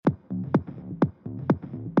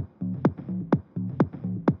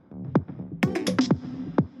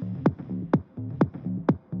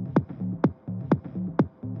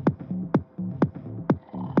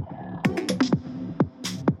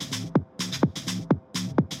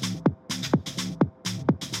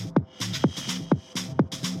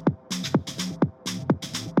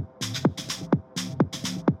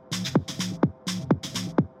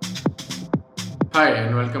Hi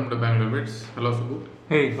and welcome to Bangalore Bits. Hello Subbu.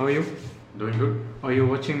 Hey, how are you? Doing good? Are you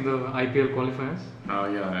watching the IPL qualifiers?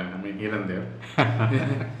 Yeah, I mean here and there.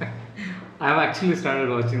 I've actually started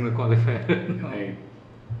watching the qualifier. Right.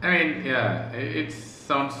 I mean, yeah, it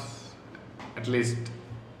sounds at least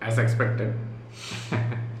as expected.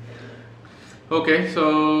 Okay,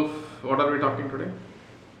 so what are we talking today?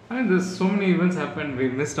 And there's so many events happened. We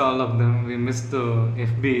missed all of them. We missed the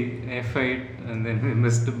FB, F8, and then we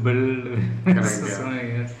missed the build. Correct, So yeah. many,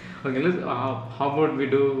 yes. Okay, how about we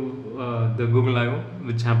do the Google I/O,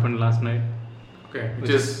 which happened last night? Okay, which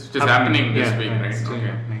is happening this week, right? It's still Okay.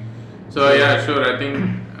 happening. So yeah, sure. I think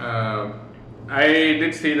I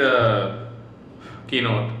did see the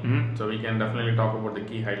keynote, Mhm. so we can definitely talk about the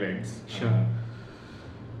key highlights. Sure.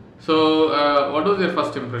 What was your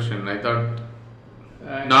first impression? I thought Uh,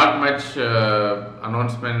 not much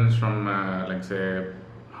announcements from, like say,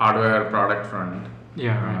 hardware product front.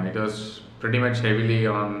 Yeah, right. It was pretty much heavily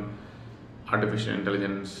on artificial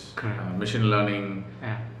intelligence, Correct. machine learning.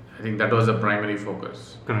 Yeah. I think that was the primary focus.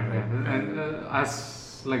 Correct. Right? Yeah. And as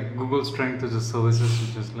like Google's strength is the services,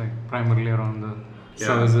 which is like primarily around the Yeah.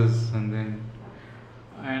 services, and then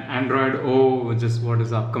Android O, which is what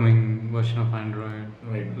is the upcoming version of Android,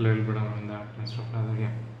 Right. a little bit around that and stuff like that.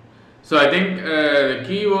 Yeah. So I think the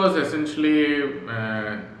key was essentially,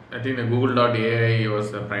 I think the Google.ai was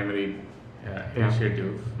the primary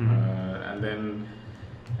initiative, and then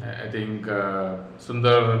I think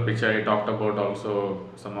Sundar Pichai talked about also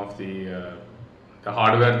some of the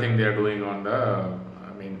hardware thing they are doing on the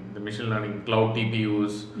machine learning cloud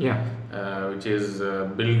TPUs, Yeah. which is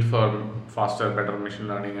built for faster, better machine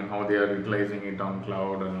learning, and how they are utilizing it on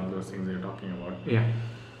cloud and all those things they're talking about. Yeah.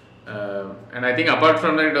 And I think apart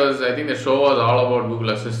from that, I think the show was all about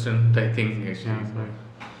Google Assistant. I think actually. Yeah. Right.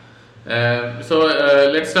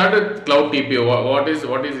 Let's start with cloud TPU. What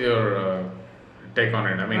is your take on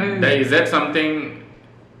it? I mean, is that something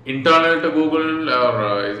internal to Google, or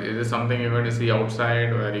is it something you're going to see outside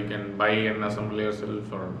where you can buy and assemble yourself?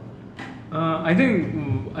 Or I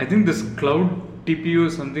think this cloud TPU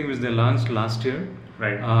is something which they launched last year.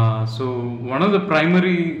 right? So one of the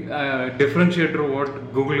primary differentiator what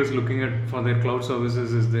Google is looking at for their cloud services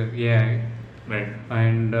is the AI, Right.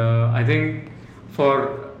 and I think for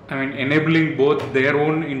enabling both their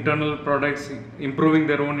own internal products, improving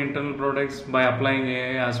their own internal products by applying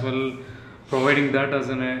AI as well, providing that as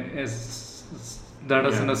a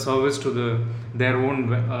service to their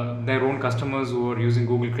own customers who are using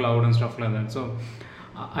Google Cloud and stuff like that. So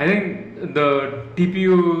I think the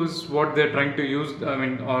TPUs, what they're trying to use,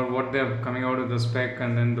 or what they're coming out of the spec,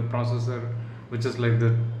 and then the processor, which is like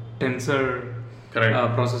the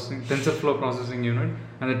TensorFlow processing unit,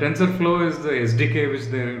 and the TensorFlow is the SDK which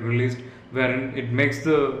they released, wherein it makes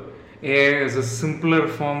the AI as a simpler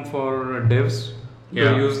form for devs to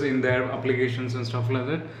use in their applications and stuff like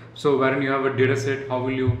that. So wherein you have a data set, how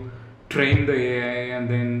will you train the AI, and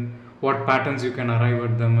then what patterns you can arrive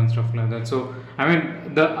at them and stuff like that. So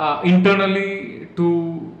internally, to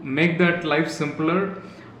make that life simpler,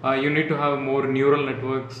 you need to have more neural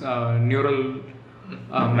networks,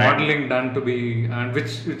 modeling done to be, and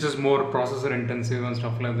which is more processor intensive and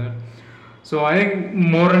stuff like that. So I think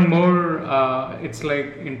more and more it's like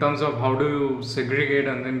in terms of how do you segregate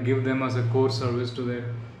and then give them as a core service to their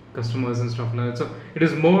customers and stuff like that. So it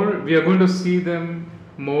is more, we are going to see them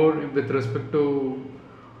more with respect to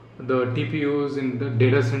the TPUs in the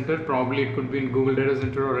data center. Probably it could be in Google data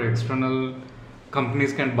center, or external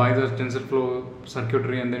companies can buy the TensorFlow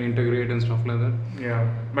circuitry and then integrate and stuff like that. Yeah,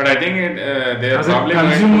 but I think they are As probably a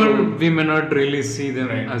consumer, going to, we may not really see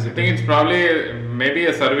them as I it think is. it's probably maybe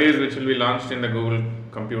a service which will be launched in the Google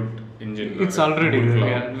Compute Engine. It's already Google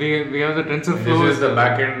there. Cloud. Yeah. We have the TensorFlow. This is the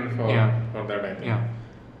backend for that, I think. Yeah.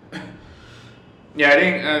 Yeah, I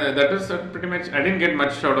think that is pretty much. I didn't get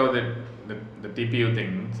much out of the TPU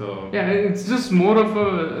thing. So Yeah, it's just more of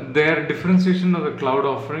their differentiation of the cloud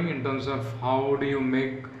offering in terms of how do you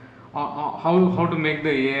make how to make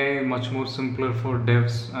the AI much more simpler for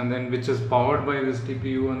devs, and then which is powered by this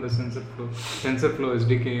TPU and the TensorFlow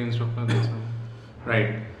SDK and stuff like that. So.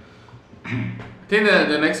 Right. I think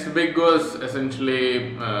the next big was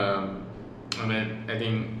essentially, I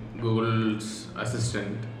think Google's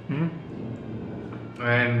Assistant,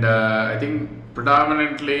 and I think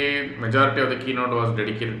predominantly majority of the keynote was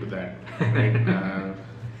dedicated to that. Right?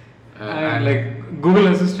 And like Google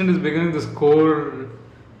Assistant is becoming this core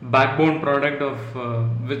backbone product of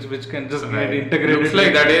which can just get integrated. Looks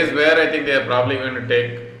like that is where I think they are probably going to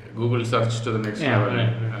take Google search to the next level.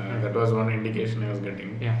 Right. That was one indication I was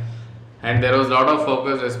getting. Yeah. And there was a lot of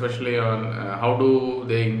focus, especially on how do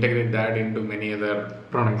they integrate that into many other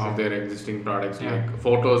Products, of their existing products. Yeah. Like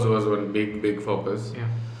photos was one big focus. Yeah.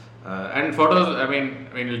 And photos, I mean,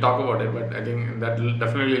 we'll talk about it, but I think that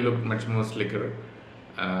definitely looked much more slicker.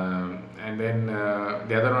 And then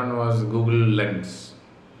the other one was Google Lens,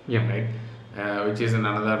 Yeah. right? Which is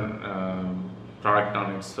another product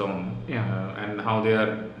on its own. Yeah. And how they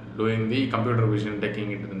are doing the computer vision,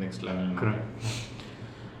 taking it to the next level. Correct.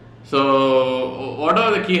 So, what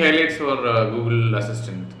are the key highlights for Google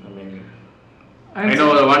Assistant? I mean, And I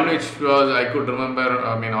know the one which was I could remember.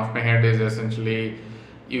 I mean, off my head is essentially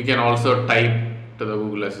you can also type to the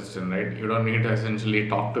Google Assistant, right? You don't need to essentially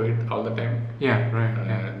talk to it all the time. Yeah, right.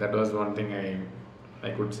 Yeah. That was one thing I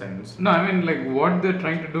could sense. No, I mean, like what they're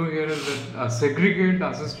trying to do here is that segregate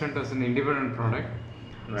Assistant as an independent product.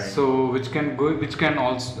 Right. So which can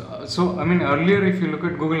also. So I mean, earlier if you look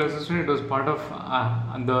at Google Assistant, it was part of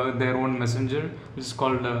their own messenger, which is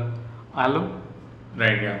called Allo.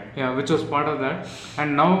 Right. Yeah. Yeah, which was part of that.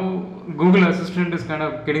 And now Google Assistant is kind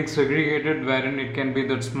of getting segregated, wherein it can be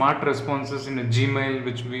that smart responses in a Gmail,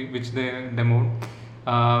 which they demoed,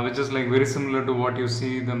 which is like very similar to what you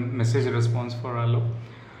see the message response for Allo.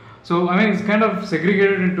 So I mean, it's kind of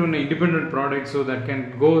segregated into an independent product, so that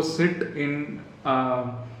can go sit in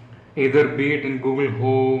either be it in Google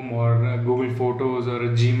Home or Google Photos or a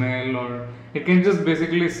Gmail, or it can just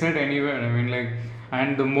basically sit anywhere. I mean, like,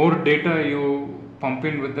 and the more data you pump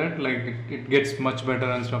in with that, like it gets much better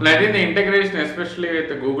and stuff. And I think the integration, especially with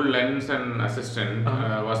the Google Lens and Assistant,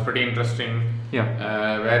 was pretty interesting. Yeah.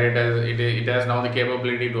 Where it has now the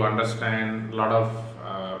capability to understand a lot of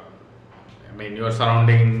I mean your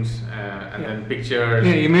surroundings and then pictures.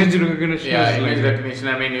 Yeah, image recognition. Yeah, is image like, recognition.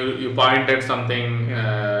 I mean, you point at something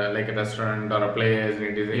like a restaurant or a place, and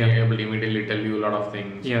it is Yeah. able to immediately tell you a lot of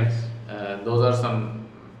things. Yes. Those are some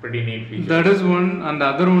pretty neat features. That is one, and the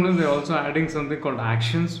other one is they're also adding something called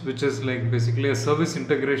Actions, which is like basically a service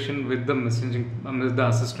integration with the messaging, with the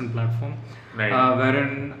Assistant platform, Right.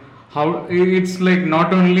 Wherein how it's like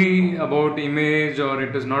not only about image, or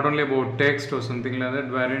it is not only about text or something like that,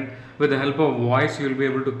 wherein with the help of voice you'll be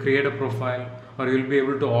able to create a profile, or you'll be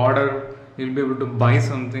able to order, you'll be able to buy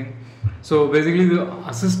something. So basically the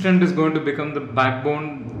Assistant is going to become the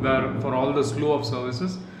backbone for all the slew of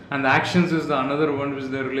services. And the Actions is the another one which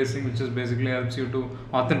they're releasing, which is basically helps you to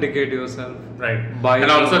authenticate yourself. Right. By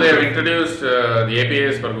And also they have introduced the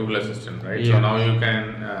APIs for Google Assistant, right? So Yeah. now you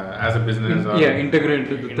can, as a business, or integrate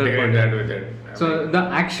with the third integrate party. that with it. I So mean, the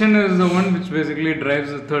Action is the one which basically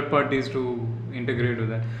drives the third parties to integrate with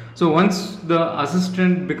that. So once the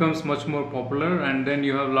Assistant becomes much more popular, and then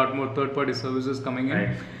you have a lot more third party services coming in, Right.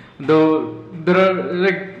 there are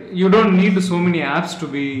like you don't need so many apps to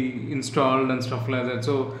be installed and stuff like that.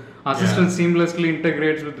 So Assistant seamlessly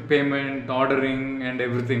integrates with the payment, ordering, and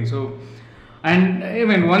everything. So, and I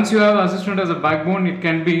mean, once you have Assistant as a backbone, it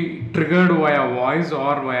can be triggered via voice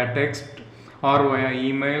or via text or via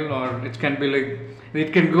email, or it can be like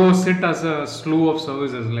it can go sit as a slew of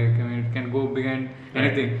services. Like I mean, it can go behind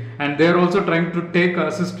anything. And they're also trying to take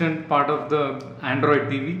Assistant part of the Android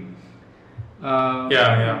TV. And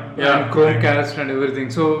Chromecast and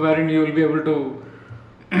everything. So wherein you will be able to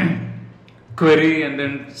query and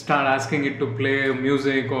then start asking it to play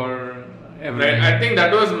music or everything. Right. I think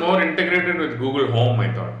that was more integrated with Google Home,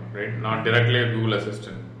 I thought, right? Not directly with Google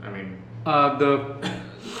Assistant. I mean,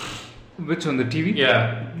 which one? The TV?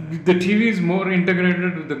 yeah. The TV is more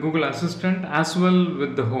integrated with the Google Assistant as well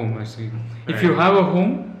with the home, I see. If Right. you have a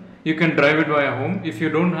home, you can drive it via home. If you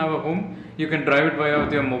don't have a home, you can drive it via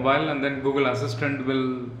with your mobile, and then Google Assistant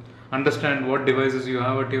will understand what devices you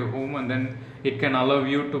have at your home, and then it can allow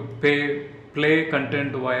you to play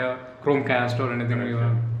content via Chromecast or anything you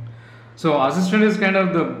have. So Assistant is kind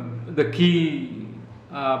of the key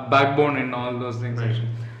backbone in all those things. Right.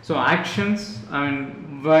 So Actions, I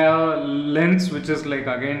mean, via Lens, which is like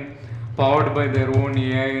again powered by their own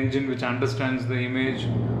AI engine, which understands the image,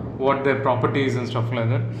 what their properties and stuff like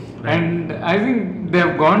that. Right. And I think they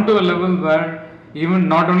have gone to a level where even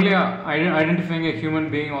not only identifying a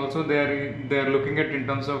human being, also they are looking at in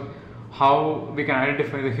terms of how we can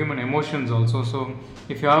identify the human emotions also. So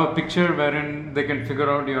if you have a picture wherein they can figure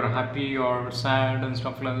out you're happy or sad and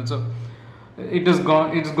stuff like that, so it's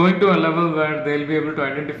going to a level where they'll be able to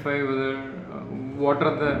identify whether what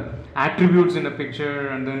are the attributes in a picture,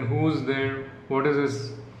 and then who's there, what is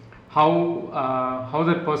this, how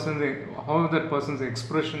that person's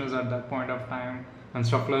expression is at that point of time and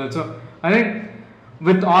stuff like that. So I think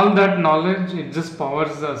with all that knowledge, it just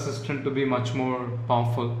powers the Assistant to be much more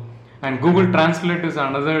powerful. And Google Translate is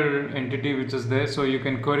another entity which is there, so you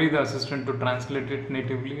can query the assistant to translate it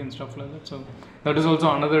natively and stuff like that. So that is also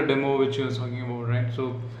another demo which you were talking about, right?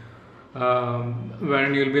 So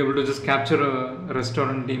wherein you'll be able to just capture a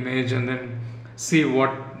restaurant image and then see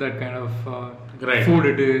what that kind of Right. food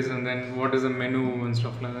it is, and then what is the menu and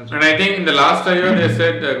stuff like that. So And I think in the last I/O they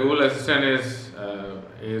said Google Assistant is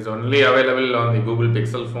only available on the Google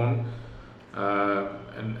Pixel phone.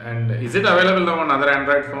 And is it available now on other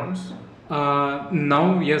Android phones?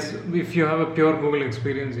 Now, yes, if you have a pure Google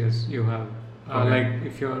experience, yes, you have. Okay. Like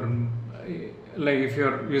if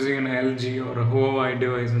you're using an LG or a Huawei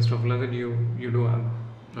device and stuff like that, you do have.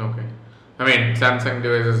 Okay. I mean, Samsung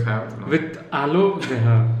devices have. No? With Allo, they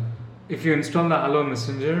have. If you install the Allo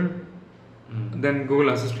Messenger, then Google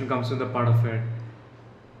Assistant comes with a part of it.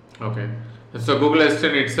 Okay. So Google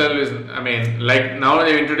Assistant itself is, I mean, like now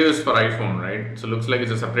they introduced for iPhone, right? So looks like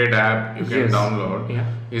it's a separate app you can Yes. download. Yeah.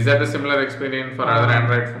 Is that a similar experience for other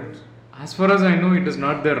Android phones? As far as I know, it is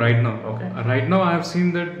not there right now. Okay. Right now, I have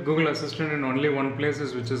seen that Google Assistant in only one place,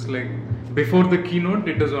 which is like before the keynote,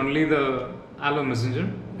 it is only the Allo Messenger.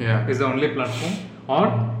 Yeah. Is the only platform.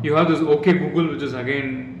 Or you have this OK Google, which is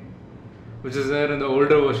there in the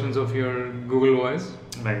older versions of your Google Voice,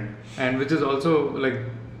 Right. and which is also like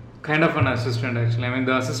kind of an assistant actually. I mean,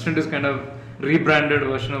 the assistant is kind of rebranded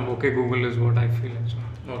version of OK Google is what I feel actually.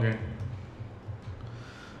 Okay.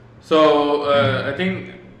 So I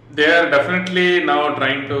think they are definitely now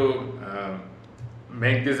trying to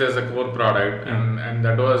make this as a core product, and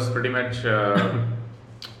that was pretty much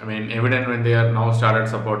I mean evident when they are now started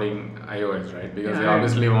supporting iOS, right? Because they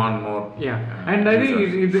obviously want more. Yeah, and I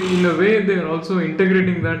think in a way they are also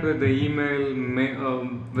integrating that with the email,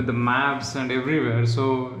 with the maps and everywhere.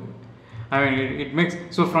 So I mean, it makes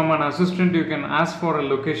so from an assistant you can ask for a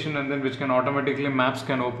location and then which can automatically maps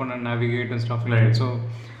can open and navigate and stuff like that. So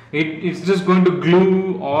it's just going to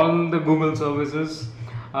glue all the Google services.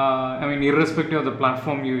 I mean, irrespective of the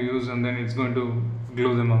platform you use, and then it's going to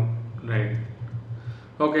glue them up. Right.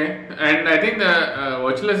 Okay, and I think the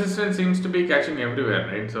virtual assistant seems to be catching everywhere,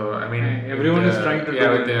 right? So I mean, everyone is trying to do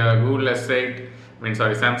with the Google S8. I mean,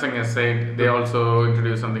 sorry, Samsung S8. They also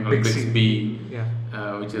introduced something called Bixby,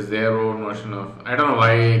 which is their own version of. I don't know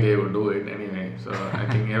why they would do it anyway. So I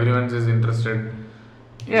think everyone is interested.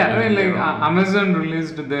 Yeah, I mean, like Amazon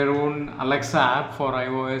released their own Alexa app for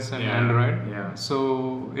iOS and Android. Yeah.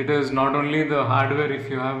 So it is not only the hardware. If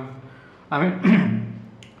you have, I mean,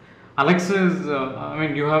 Alexa is. I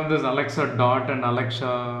mean, you have this Alexa Dot and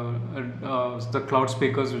Alexa, the cloud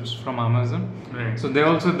speakers, which is from Amazon. Right. So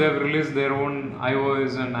they've released their own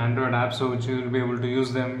iOS and Android apps, so which you will be able to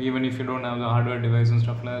use them even if you don't have the hardware device and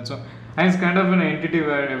stuff like that. So and it's kind of an entity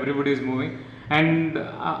where everybody is moving. And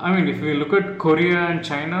I mean, if we look at Korea and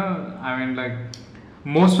China, I mean, like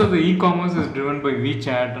most of the e-commerce is driven by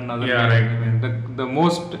WeChat and other. Yeah, right. I mean, the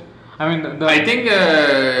most. I mean, I think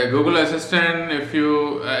Google Assistant. If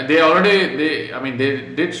you, I mean,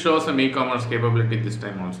 they did show some e-commerce capability this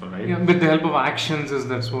time also, right? Yeah, with the help of actions,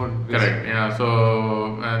 that's what. Correct. Yeah.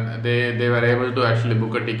 So they were able to actually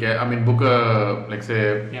book a ticket. I mean, book a like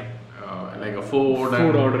say. Yeah. Like a food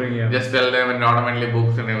ordering, just tell them and automatically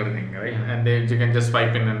books and everything, right? And you can just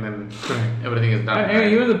swipe in and then everything is done.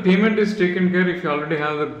 And even the payment is taken care if you already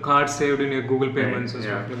have the card saved in your Google Payments or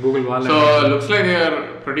something, Google Wallet. So looks like they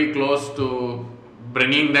are pretty close to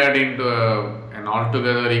bringing that into an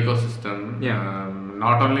altogether ecosystem. Yeah.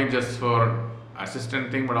 Not only just for assistant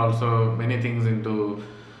thing, but also many things into,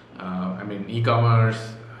 I mean,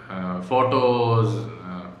 e-commerce, photos.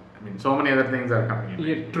 I mean, so many other things are coming in.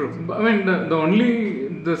 Yeah, true. But, I mean, the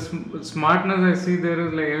only smartness I see there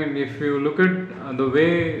is like, I mean, if you look at the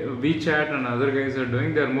way WeChat and other guys are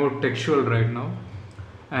doing, they are more textual right now.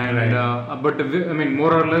 And but I mean,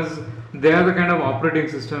 more or less, they are the kind of operating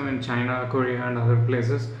system in China, Korea, and other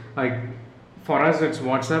places. Like for us, it's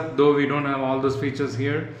WhatsApp. Though we don't have all those features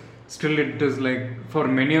here, still it is like for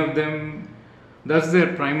many of them. That's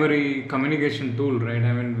their primary communication tool, right?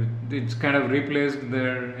 I mean, it's kind of replaced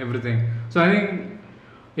their everything. So I think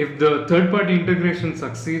if the third-party integration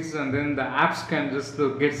succeeds, and then the apps can just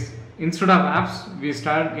instead of apps, we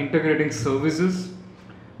start integrating services.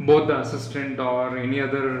 Both the assistant or any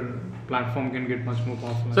other platform can get much more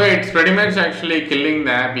powerful. So it's pretty much actually killing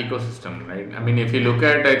the app ecosystem, right? I mean, if you look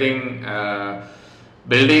at, I think.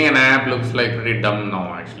 Building an app looks like pretty dumb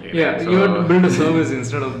now, actually. Yeah, right? So, you have to build a service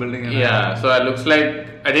instead of building an app. Yeah, so it looks like,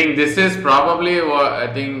 I think this is probably what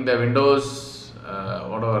I think the Windows,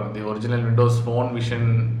 whatever, the original Windows Phone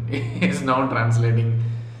vision is now translating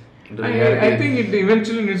into reality. I think it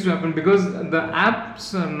eventually needs to happen because the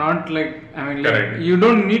apps are not like, I mean, like, Correct. you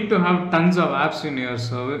don't need to have tons of apps in your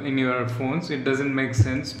in your phones. It doesn't make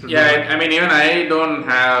sense to do that. I mean, even I don't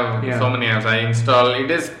have Yeah. so many apps. I install. It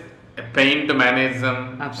is a pain to manage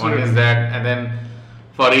them. Absolutely. One is that, and then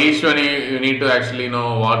for each one you need to actually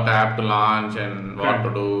know what app to launch and what Correct.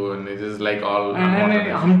 to do, and it is like all. And unwanted.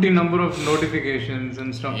 a humpty number of notifications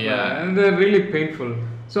and stuff like Yeah. that. And they're really painful.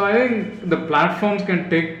 So I think the platforms can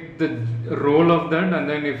take the role of that, and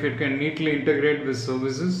then if it can neatly integrate with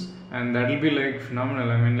services, and that'll be like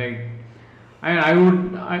phenomenal. I mean, like,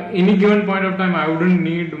 any given point of time, I wouldn't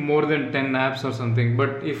need more than 10 apps or something.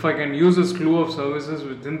 But if I can use a slew of services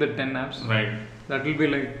within the 10 apps, Right. that will be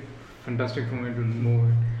like fantastic for me to move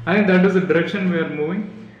it. I think that is the direction we are moving.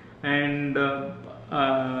 And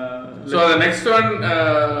So the next one,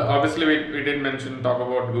 obviously we did talk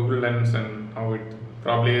about Google Lens and how it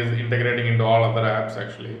probably is integrating into all other apps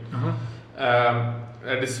actually.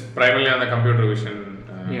 It is primarily on the computer vision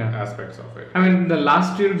aspects of it. I mean, the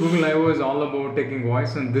last year Google I/O is all about taking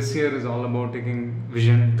voice, and this year is all about taking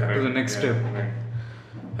vision to the next step. Right.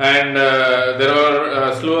 And there are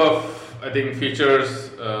a slew of, I think, features,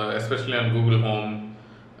 especially on Google Home.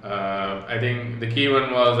 I think the key one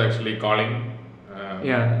was actually calling.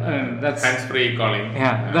 That's hands-free calling.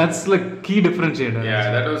 Yeah, that's like key differentiator.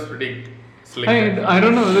 Yeah, that was pretty slick. I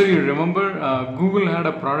don't know whether you remember, Google had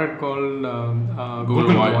a product called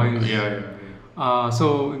Google Voice. So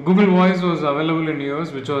Google Voice was available in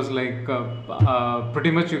US, which was like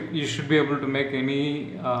pretty much you should be able to make any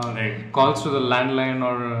calls to the landline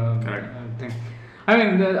or thing. I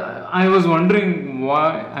mean, I was wondering why.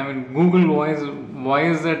 I mean, Google Voice, why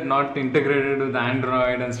is that not integrated with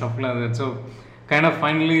Android and stuff like that? So kind of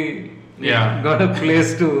finally got a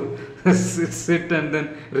place to sit and then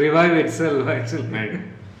revive itself actually. Right.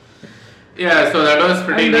 Yeah, so that was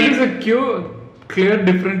pretty and neat. That is a clear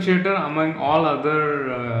differentiator among all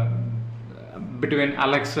other between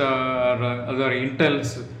Alexa or other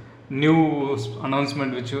Intel's new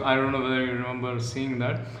announcement, which I don't know whether you remember seeing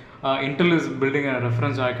that. Intel is building a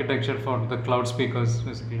reference architecture for the cloud speakers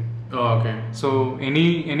basically. Oh, okay. So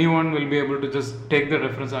anyone will be able to just take the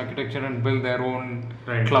reference architecture and build their own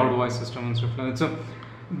cloud voice system and stuff like that. So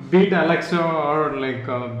be it Alexa or like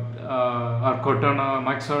or Cortana,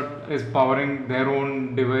 Microsoft is powering their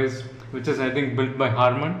own device, which is I think built by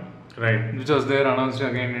Harman, which was there announced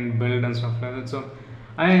again in build and stuff like that. So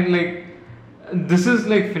this is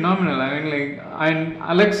like phenomenal. I mean, like, and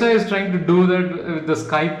Alexa is trying to do that with the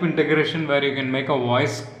Skype integration where you can make a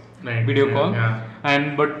voice video call,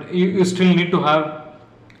 and but you still need to have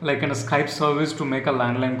like a Skype service to make a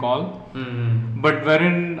landline call. But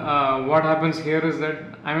wherein what happens here is that,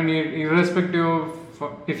 I mean, irrespective of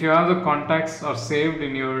if you have the contacts are saved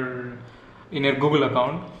in your Google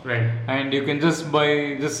account, and you can just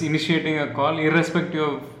by just initiating a call, irrespective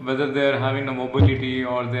of whether they are having a mobility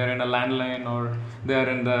or they are in a landline or they are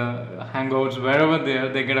in the Hangouts, wherever they are,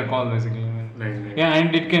 they get a call basically. Yeah,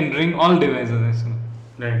 and it can ring all devices.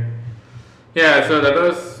 Right. Yeah, so that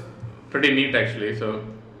was pretty neat actually. So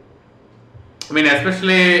I mean,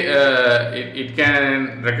 especially it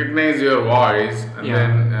can recognize your voice and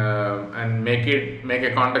then and make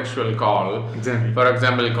a contextual call. Exactly. For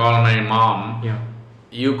example, call my mom. Yeah.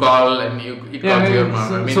 You call and it calls your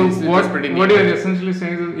mom. So, I mean, what pretty neat. What you're essentially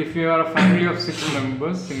saying is, if you are a family of 6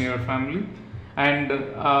 members in your family, and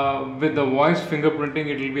with the voice fingerprinting,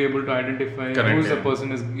 it will be able to identify who's the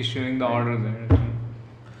person is issuing the order there.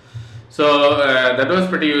 So that was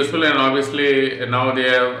pretty useful, and obviously now they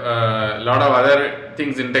have a lot of other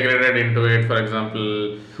things integrated into it. For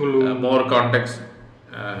example, more context.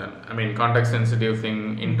 Context sensitive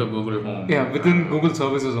thing into Google Home. Yeah, within Google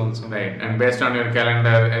services also. Right, and based on your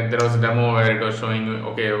calendar, there was a demo where it was showing you,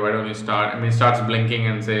 okay, why don't you start? I mean, it starts blinking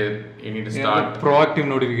and say you need to start. Proactive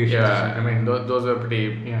notifications. Yeah, I mean, those are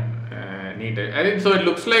pretty neat. I think so. It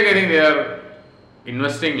looks like they are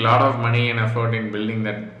investing a lot of money and effort in building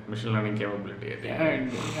that machine learning capability.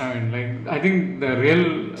 I think the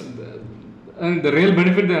real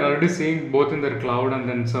benefit they're already seeing both in their cloud and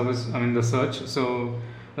then service. I mean the search. So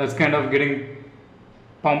that's kind of getting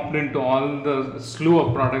pumped into all the slew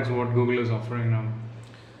of products what Google is offering now.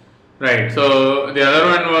 Right. So the other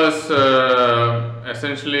one was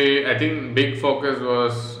essentially, I think, big focus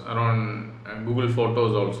was around Google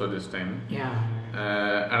Photos also this time. Yeah.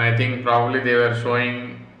 And I think probably they were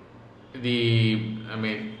showing the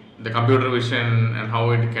computer vision and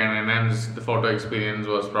how it can enhance the photo experience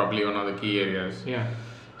was probably one of the key areas. Yeah.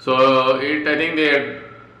 So I think they had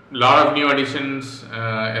a lot of new additions,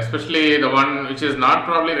 especially the one which is not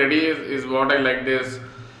probably ready is what I liked is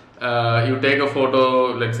you take a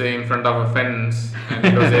photo, let's say in front of a fence, and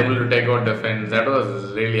it was able to take out the fence. That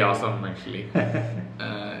was really awesome, actually.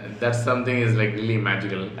 That's something is like really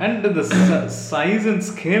magical. And the size and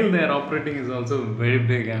scale they are operating is also very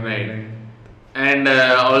big. I mean, Right. And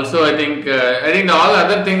also, I think all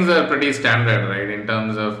other things are pretty standard, right? In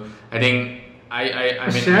terms of, I think I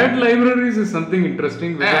mean, shared libraries is something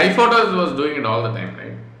interesting. iPhotos was doing it all the time, right?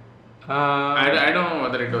 Uh, I don't know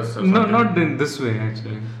whether it was no, something- not in this way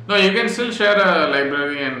actually. No, you can still share a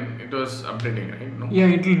library and it was updating, right? No? Yeah,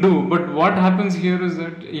 it will do. But what happens here is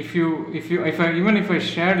that if I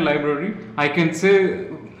shared library, I can say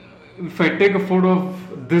if I take a photo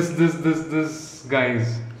of this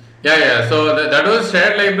guys. Yeah. So that was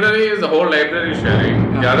shared library is the whole library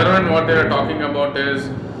sharing. The other one, what they are talking about is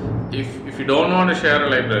if you don't want to share a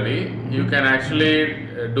library, you can actually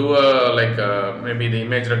do maybe the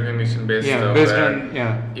image recognition based. Based where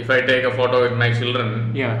on if I take a photo with my children,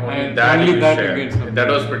 only and that only you that share. you get something. That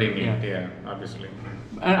was pretty neat. Yeah. Yeah, obviously.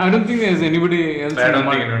 And I don't think there's anybody else. I in don't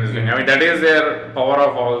the think anyone is doing. I mean, that is their power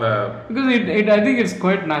of all the. Because I think it's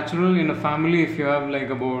quite natural in a family if you have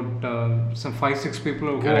like about some 5-6 people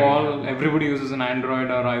who Correct. everybody uses an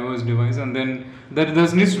Android or iOS device, and then there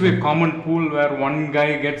needs to be a common pool where one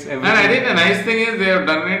guy gets everything. And I think the nice thing is they have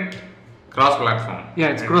done it cross-platform. Yeah,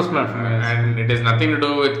 it's cross-platform, yes. And it has nothing to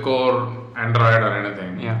do with core Android or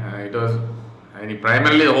anything. Yeah. It was. I mean,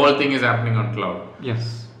 primarily the whole thing is happening on cloud,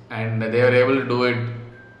 Yes. and they were able to do it.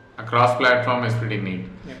 Across platform is pretty neat.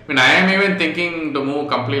 Yeah. I mean, I am even thinking to move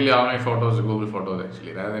completely all my photos to Google Photos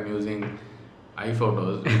actually, rather than using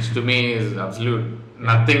iPhotos, which to me is absolute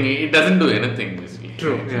nothing. It doesn't do anything basically.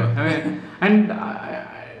 True. Right? Yeah. I mean,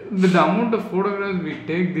 and with the amount of photographs we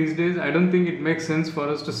take these days, I don't think it makes sense for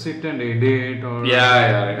us to sit and edit or.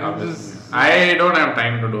 Yeah. Obviously. I don't have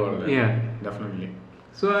time to do all that. Yeah. Definitely.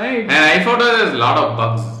 So And iPhotos has a lot of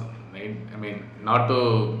bugs, right? I mean, not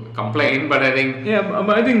to complain, but I think. Yeah,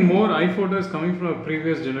 but I think more iPhoto is coming from a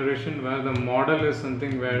previous generation where the model is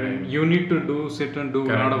something where you need to sit and do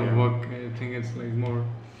a lot of work. I think it's like more.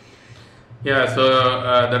 Yeah, so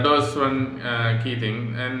that was one key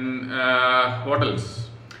thing. And what else?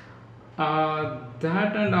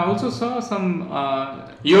 That, and I also saw some.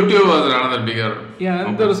 YouTube was another bigger. Yeah,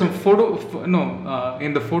 and there was some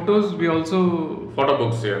in the photos we also. Photo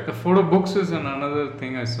books, yeah. The photo books is another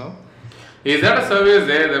thing I saw. Is that a service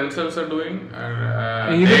they themselves are doing? Or,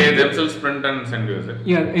 they themselves print and send you, is it?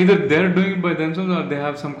 Yeah, either they're doing it by themselves or they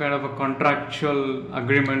have some kind of a contractual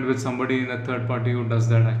agreement with somebody in a third party who does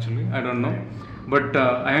that actually. I don't know. But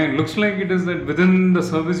I mean, it looks like it is that within the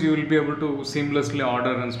service you will be able to seamlessly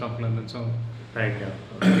order and stuff like that. So, Right,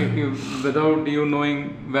 yeah. without you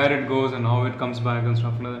knowing where it goes and how it comes back and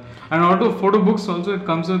stuff like that. And out of photo books also, it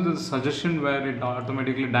comes with a suggestion where it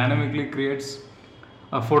automatically, dynamically creates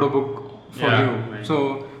a photo book for you. Right.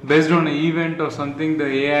 So based on an event or something, the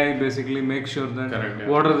AI basically makes sure that Correct, yeah.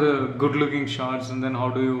 what are the good looking shots and then how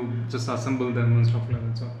do you just assemble them and stuff like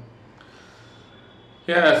that. So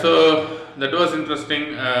Yeah, so that was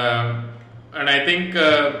interesting. And I think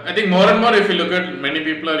more and more, if you look at, many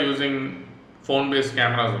people are using phone-based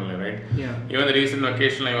cameras only, right? yeah. Even the recent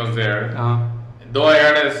vacation I was there, Uh, though I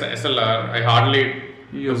had a SLR, I hardly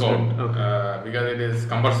Used took it, out okay. because it is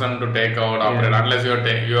cumbersome to take out, operate, unless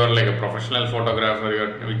you are like a professional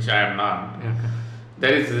photographer, which I am not.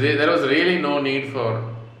 okay. There was really no need for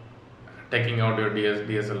taking out your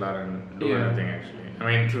DSLR and do Yeah. anything actually. I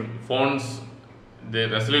mean, phones, the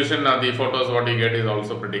resolution of the photos what you get is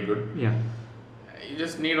also pretty good. Yeah. You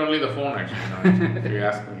just need only the phone actually, if you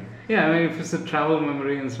ask me. Yeah, I mean, if it's a travel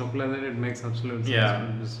memory and stuff like that, it makes absolute sense. Yeah.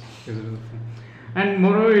 to just use it with the phone. And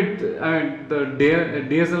moreover, the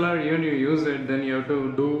DSLR, even you use it, then you have to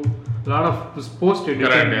do a lot of post editing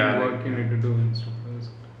Correct, yeah. work you need to do and stuff like that.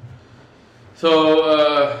 So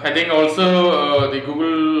I think also the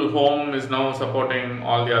Google Home is now supporting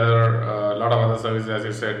all the other lot of other services, as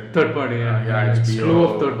you said. Third party, Yeah, It's HBO, slew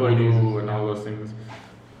of third parties. Hulu, and all those things.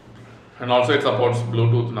 And also it supports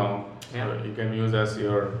Bluetooth now. Yeah. So you can use as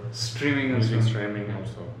your Streaming and music stuff. streaming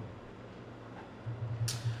also.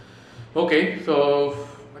 Okay, so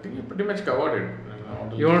I think you pretty much covered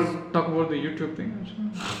it. You want to talk about the YouTube thing?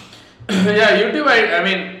 Yeah, YouTube. I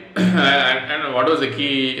mean, I don't know what was the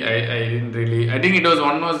key. I didn't really. I think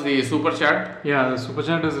one was the super chat. Yeah, the super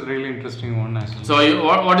chat is a really interesting one actually. So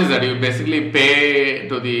what is that? You basically pay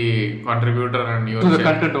to the contributor and your To the chat.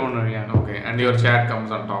 content owner, yeah. Okay, and your chat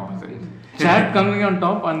comes on top, is it? Chat coming on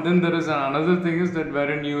top, and then there is another thing is that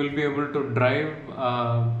wherein you will be able to drive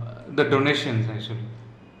the donations actually.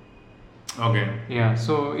 Okay. Yeah,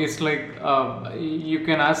 so it's like you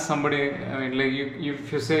can ask somebody. I mean, like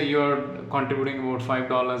if you say you're contributing about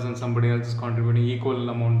 $5 and somebody else is contributing equal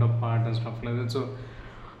amount of part and stuff like that. So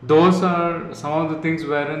those are some of the things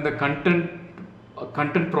wherein the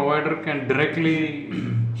content provider can directly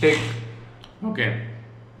take. Okay.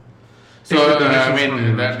 Take So the I donations from mean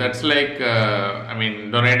you. that's like I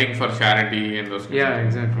mean donating for charity and those. Kinds Yeah, of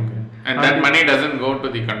things. exactly. Okay. And And that it- money doesn't go to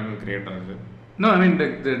the content creator, is it? No, I mean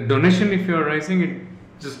the donation, if you are raising it,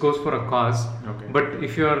 just goes for a cause. Okay. But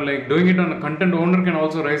if you are like doing it on a content owner can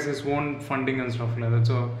also raise his own funding and stuff like that.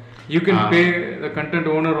 So you can pay the content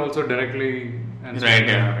owner also directly. And stuff Right. like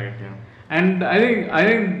Yeah. that. Right. Yeah. And I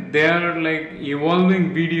think they are like evolving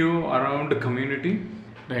video around the community,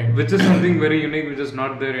 Right. which is something very unique, which is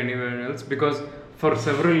not there anywhere else. Because for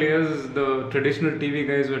several years, the traditional TV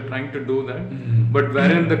guys were trying to do that, but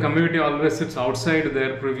wherein the community always sits outside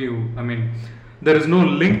their preview. I mean, there is no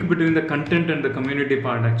link between the content and the community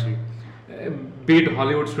part actually. Be it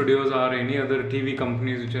Hollywood studios or any other TV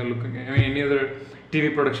companies which are looking, I mean, any other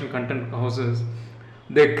TV production content houses,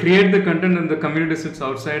 they create the content and the community sits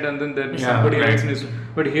outside and then there is Yeah, somebody right. else needs.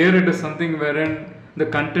 But here it is something wherein the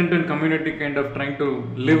content and community kind of trying to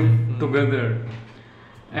live together,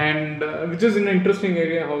 and which is an interesting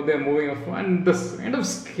area how they are moving up. And the kind of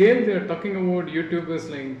scale they are talking about YouTube is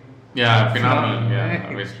like Yeah, phenomenal. Phenomenal. Yeah,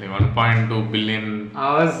 obviously 1.2 billion.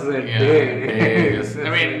 hours a Yeah, day. days. I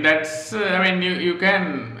mean that's. I mean you can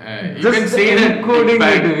Just can see that encoding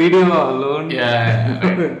impact. that video alone. Yeah,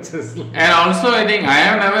 right. Just like- And also, I think I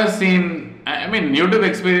have never seen. I mean, YouTube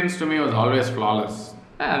experience to me was always flawless.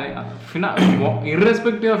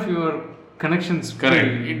 irrespective of your connections. Correct.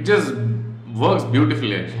 It just works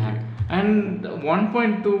beautifully actually. And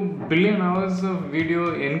 1.2 billion hours of video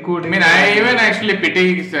encoding. I mean, I even actually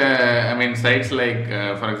pity. I mean, sites like,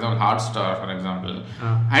 for example, Hotstar, for example.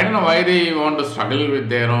 I don't know why they want to struggle with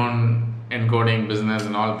their own encoding business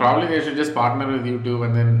and all. Probably they should just partner with YouTube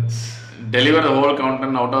and then deliver the whole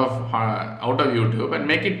content out of YouTube and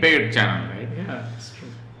make it paid channel, right? Yeah, it's true.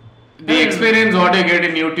 The experience what you get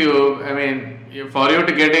in YouTube, I mean, for you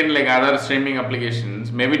to get in like other streaming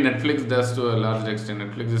applications, maybe Netflix does to a large extent.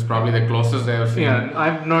 Netflix is probably the closest I have seen. Yeah,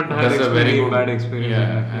 I've not had Does a very good bad experience.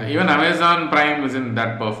 Yeah, with Netflix. even Amazon Prime isn't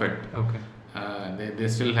that perfect. Okay. They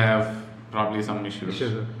still have probably some issues.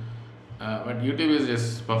 Sure. But YouTube is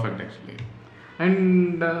just perfect actually.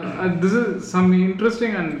 And this is some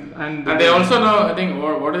interesting And they also know, I think,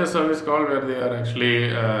 what is the service called where they are actually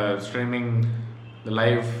streaming the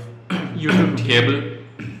live YouTube cable,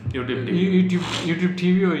 YouTube TV. YouTube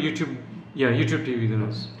TV or YouTube? Yeah, YouTube TV there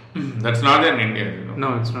is. That's not in India, you know.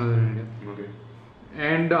 No, it's not there in India. Okay.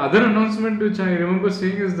 And the other announcement which I remember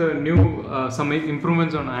seeing is the new some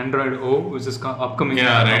improvements on Android O, which is upcoming.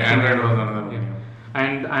 Yeah, right. upcoming- Android was another one. Yeah.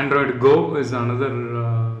 And Android Go is another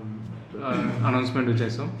announcement which I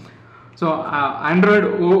saw. So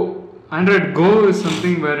Android Go is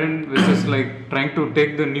something which is like trying to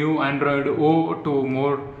take the new Android O to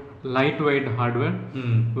more lightweight hardware,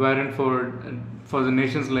 wherein for the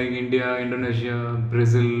nations like India, Indonesia,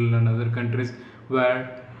 Brazil, and other countries,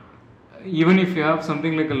 where even if you have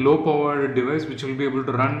something like a low power device which will be able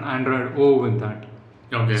to run Android O with that.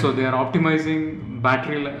 Okay. So they are optimizing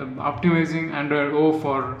optimizing Android O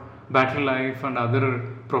for battery life and other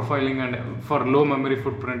profiling and for low memory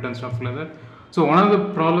footprint and stuff like that. So one of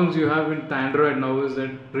the problems you have with Android now is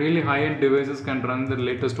that really high-end devices can run the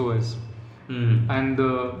latest OS, and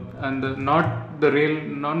not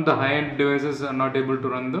the high-end devices are not able to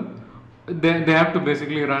run they have to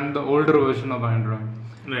basically run the older version of Android,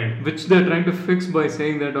 right. which they're trying to fix by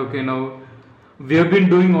saying that okay, now we have been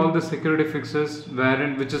doing all the security fixes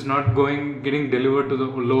which is not getting delivered to the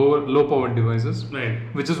low power devices, Right.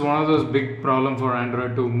 which is one of those big problem for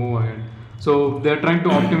Android to move ahead. So they're trying to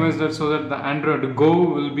optimize that so that the Android Go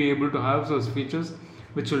will be able to have those features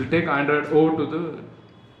which will take Android O to the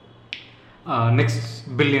next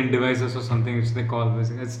billion devices or something which they call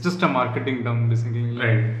basically. It's just a marketing term basically.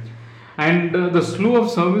 Right. And the slew of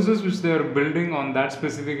services which they are building on that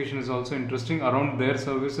specification is also interesting around their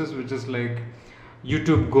services, which is like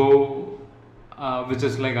YouTube Go, which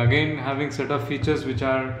is like again having set of features which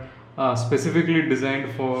are specifically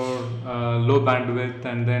designed for low bandwidth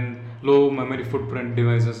and then low memory footprint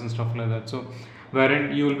devices and stuff like that. So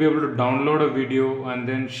wherein you will be able to download a video and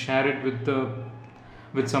then share it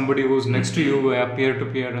with somebody who's next to you via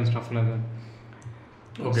peer-to-peer and stuff like that.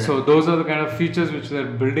 Okay. So those are the kind of features which they're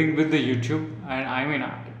building with the YouTube, and I mean,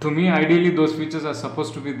 to me, ideally those features are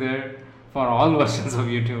supposed to be there for all versions of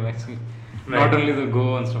YouTube actually, not only the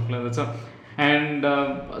Go and stuff like that. So, and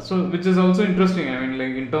so which is also interesting. I mean,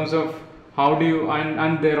 like in terms of how do you,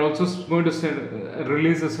 and they're also going to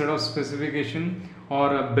release a set of specification or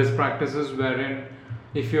best practices wherein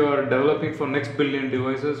if you are developing for next billion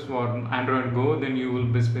devices for Android Go, then you will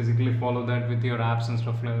basically follow that with your apps and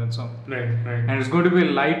stuff like that. So Right. and it's going to be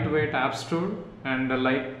a lightweight app store and a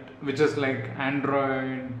which is like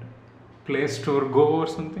Android Play Store Go or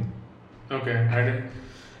something. Okay.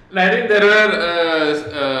 I think there were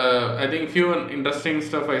I think few interesting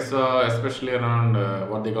stuff I saw, especially around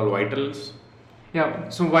what they call vitals. Yeah,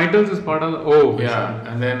 so Vitals is part of the Yeah,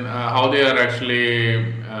 and then how they are actually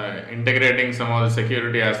integrating some of the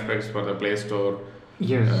security aspects for the Play Store.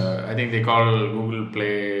 Yes. I think they call Google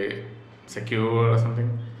Play Secure or something.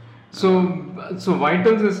 So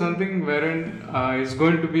Vitals is something wherein it's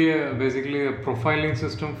going to be basically a profiling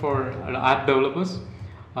system for app developers,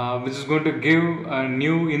 which is going to give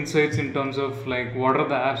new insights in terms of like what are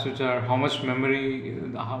the apps which are how much memory,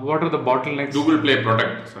 what are the bottlenecks. Google Play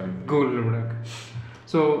Protect. Sorry. Google Protect.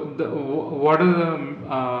 So what are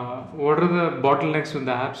the bottlenecks with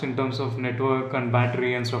the apps in terms of network and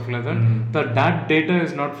battery and stuff like that? Mm-hmm. That data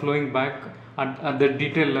is not flowing back at the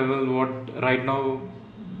detail level. What right now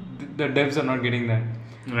the devs are not getting that.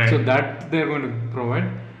 Right. So that they're going to provide.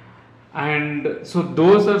 And so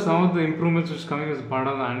those are some of the improvements which are coming as part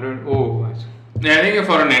of the Android O. Actually. Yeah, I think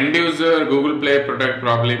for an end user, Google Play Protect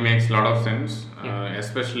probably makes a lot of sense,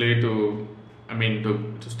 especially to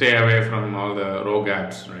stay away from all the rogue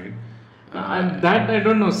apps, right? And that I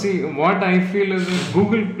don't know. See, what I feel is that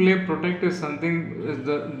Google Play Protect is something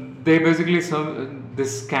they basically they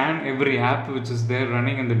scan every app which is there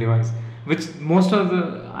running in the device, which most of the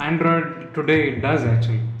Android today does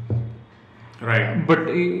actually. Right. But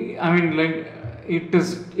I mean, like it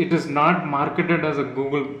is not marketed as a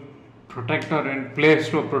Google Protect and Play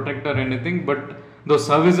Store Protect or anything. But those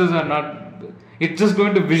services are not. It's just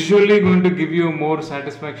going to visually going to give you more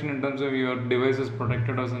satisfaction in terms of your device is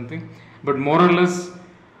protected or something. But more or less,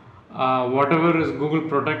 whatever is Google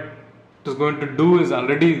Protect is going to do is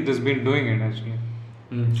already just been doing it actually.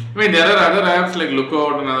 I mean, there are other apps like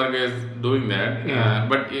Lookout and other guys doing that. Yeah.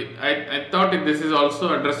 But I thought this is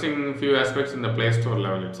also addressing few aspects in the Play Store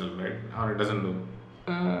level itself, right? Or it doesn't do.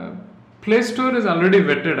 Play Store is already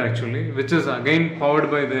vetted actually, which is again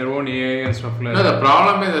powered by their own AI and stuff like No, that. the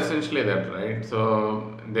problem is essentially that, right?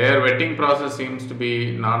 So their vetting process seems to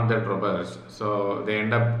be not that robust. So they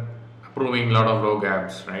end up approving a lot of rogue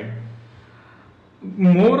apps, right?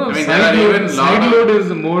 More of there are even side load is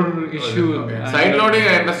the more issue. Okay. Side loading,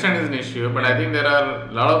 I understand, is an issue, but I think there are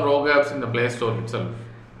a lot of rogue apps in the Play Store itself.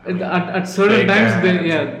 At certain Fake times,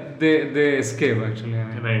 apps. they escape actually.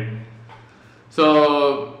 Right.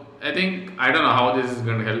 So I think I don't know how this is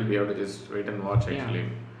going to help. You have to just wait and watch actually.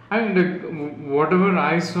 And whatever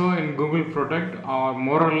I saw in Google Protect,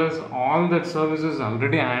 more or less all that services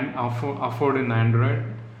already offered in Android.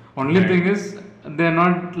 Only thing is they're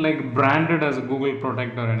not like branded as Google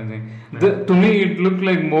Protect or anything. To me, it looked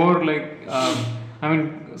like more like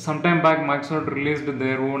sometime back Microsoft released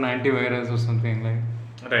their own antivirus or something like.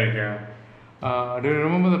 Right. Yeah. Do you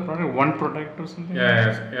remember the product One Protect or something?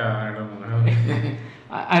 Yeah. I don't know.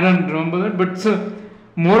 I don't remember that, but so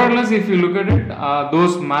more or less, if you look at it,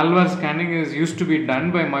 those malware scanning is used to be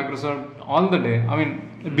done by Microsoft all the day. I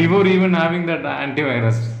mean, before even having that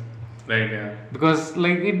antivirus. Right. Yeah. Because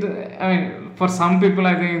like it, I mean, for some people,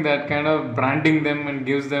 I think that kind of branding them and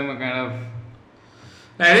gives them a kind of.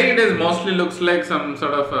 I think it is mostly looks like some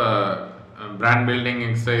sort of brand building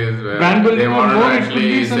exercise where Brand building they or want to more, it could actually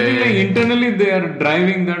be something say. like internally they are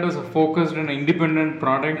driving that as a focused and independent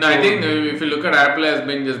product. No, I think if you look at Apple has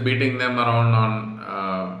been just beating them around on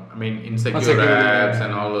insecure apps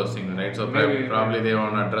and all those things, right? So probably they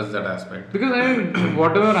want to address that aspect. Because I mean,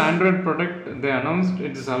 whatever Android product they announced,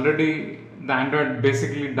 it is already the Android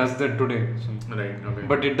basically does that today. So. Right. Okay.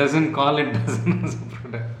 But it doesn't call it as a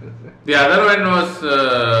product. The other one was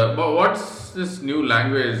what's this new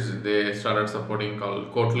language they started supporting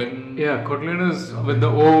called Kotlin? Yeah, Kotlin is with the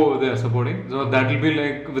O they are supporting. So that will be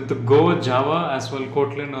like with the Go, Java as well.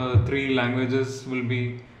 Kotlin, three languages will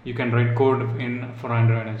be you can write code in for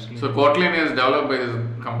Android actually. So Kotlin is developed by this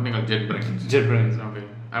company called JetBrains. JetBrains. Okay.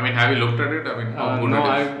 I mean, have you looked at it? I mean, how good no,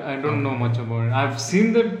 it is? I don't know much about it. I've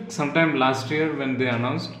seen that sometime last year when they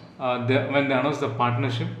announced when they announced the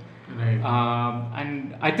partnership. Right.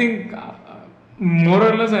 And I think more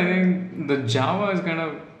or less I think the Java is kind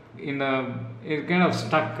of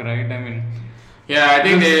stuck, right? I mean, yeah, I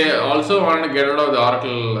think they also want to get out of the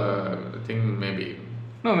Oracle thing, maybe.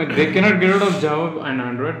 no, I mean, they cannot get out of Java and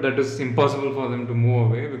Android. That is impossible for them to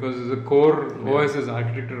move away because the core OS is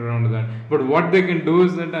architected around that. But what they can do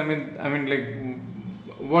is that I mean,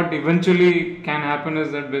 like what eventually can happen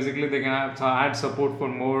is that basically they can add support for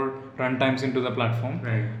more runtimes into the platform,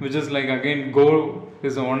 Right. which is like again Go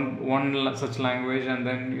is one such language, and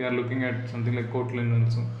then you are looking at something like Kotlin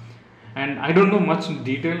also. And I don't know much in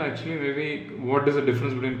detail actually. Maybe what is the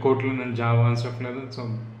difference between Kotlin and Java and stuff like that. So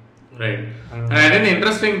Right. I And don't know. I think the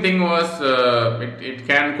interesting thing was it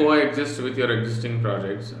can coexist with your existing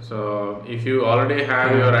projects. So if you already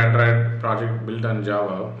have your Android project built on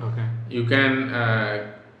Java, Okay. you can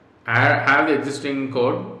have the existing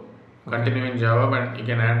code continue in Java, but you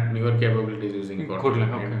can add newer capabilities using Kotlin. Kotlin,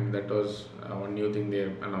 okay. And that was one new thing they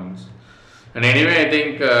announced. And anyway, I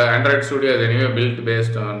think Android Studio is anyway built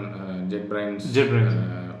based on JetBrains,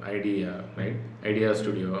 IDEA, right? IDEA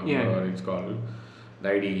Studio, Yeah. or it's called the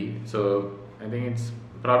IDE. So I think it's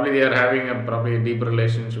probably they are having a deeper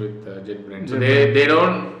relationship with JetBrains. So they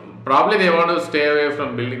don't they want to stay away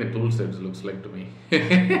from building the tool sets. Looks like to me,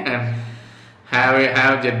 and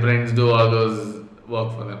have JetBrains do all those work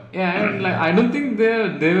for them. Yeah, and like I don't think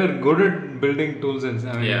they were good at building tools. I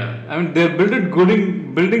mean, Yeah. I mean they're building.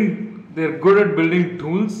 They're good at building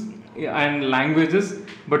tools and languages,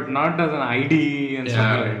 but not as an IDE and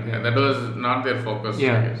stuff like that. Yeah, that was not their focus. I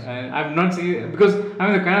Yeah, guess. and I've not seen, because I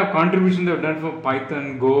mean the kind of contribution they've done for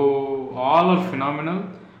Python, Go, all are phenomenal.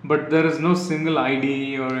 But there is no single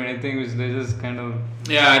IDE or anything which they just kind of.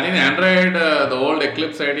 Yeah, I think Android, the old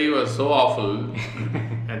Eclipse IDE was so awful.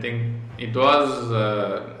 I think it was.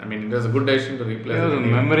 I mean, it was a good decision to replace It was it. a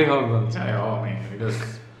anyway. memory hog also. Yeah, oh man, it was.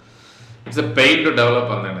 It's a pain to develop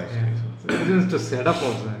on that actually. So it is to set up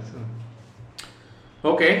also. So.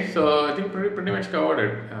 Okay, so I think pretty much covered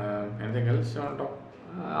it. Anything else you want to talk?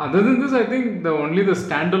 Other than this, I think only the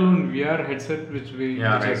standalone VR headset which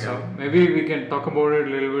I saw. yeah. Maybe we can talk about it a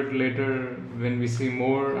little bit later when we see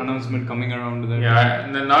more announcement coming around that. Yeah,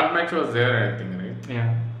 and then not much was there, I think, right?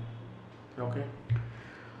 Yeah. Okay.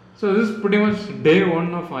 So this is pretty much day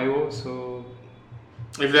one of I/O. So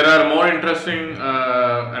if there are more interesting,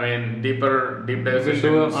 deep dive we'll sessions,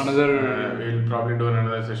 do another. we'll probably do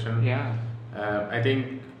another session. Yeah. I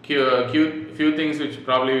think few things which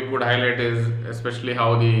probably we could highlight is especially how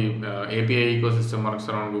the API ecosystem works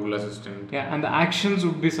around Google Assistant. Yeah, and the actions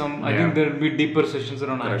would be some. I Yeah. think there will be deeper sessions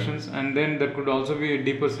around Correct. actions, and then there could also be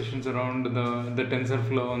deeper sessions around the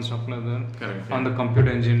TensorFlow and stuff like that. Correct, On yeah. the compute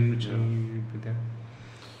engine, which will be there.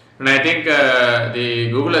 And I think the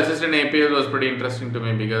Google Assistant API was pretty interesting to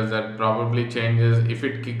me because that probably changes if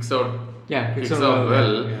it kicks out. Yeah, Kicks out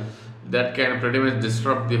well. Yeah. That can pretty much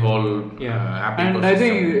disrupt the whole app and ecosystem. I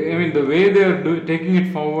think the way they are taking it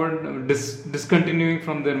forward, discontinuing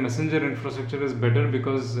from their messenger infrastructure is better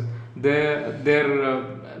because their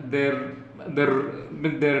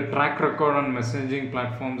track record on messaging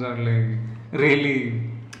platforms are like really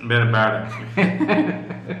they're bad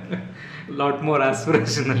actually. lot more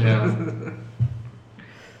aspirational. Yeah.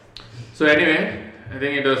 So anyway, I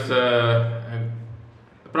think it was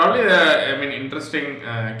probably interesting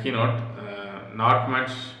keynote. Not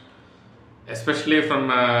much, especially from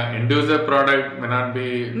end user product, may not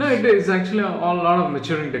be. No, it is actually a lot of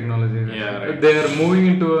maturing technology. Yeah, right. They are moving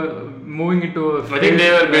into a. I think they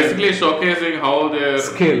were basically showcasing how their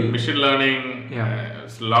Scale. machine learning. Yeah.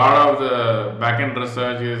 A lot of the backend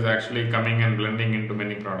research is actually coming and blending into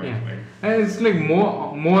many products. Yeah. Right? And it's like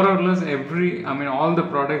more or less all the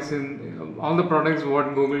products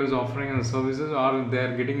what Google is offering and the services are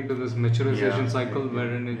they're getting into this maturization cycle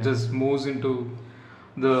wherein it just moves into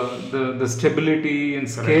the stability and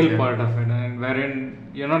scale part of it, and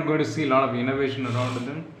wherein you're not going to see a lot of innovation around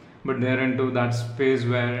them, but they're into that space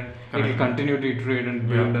where it will continue to iterate and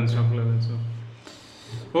build and stuff like that. So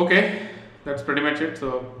Okay, that's pretty much it.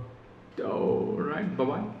 So, all right, bye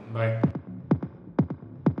bye. bye.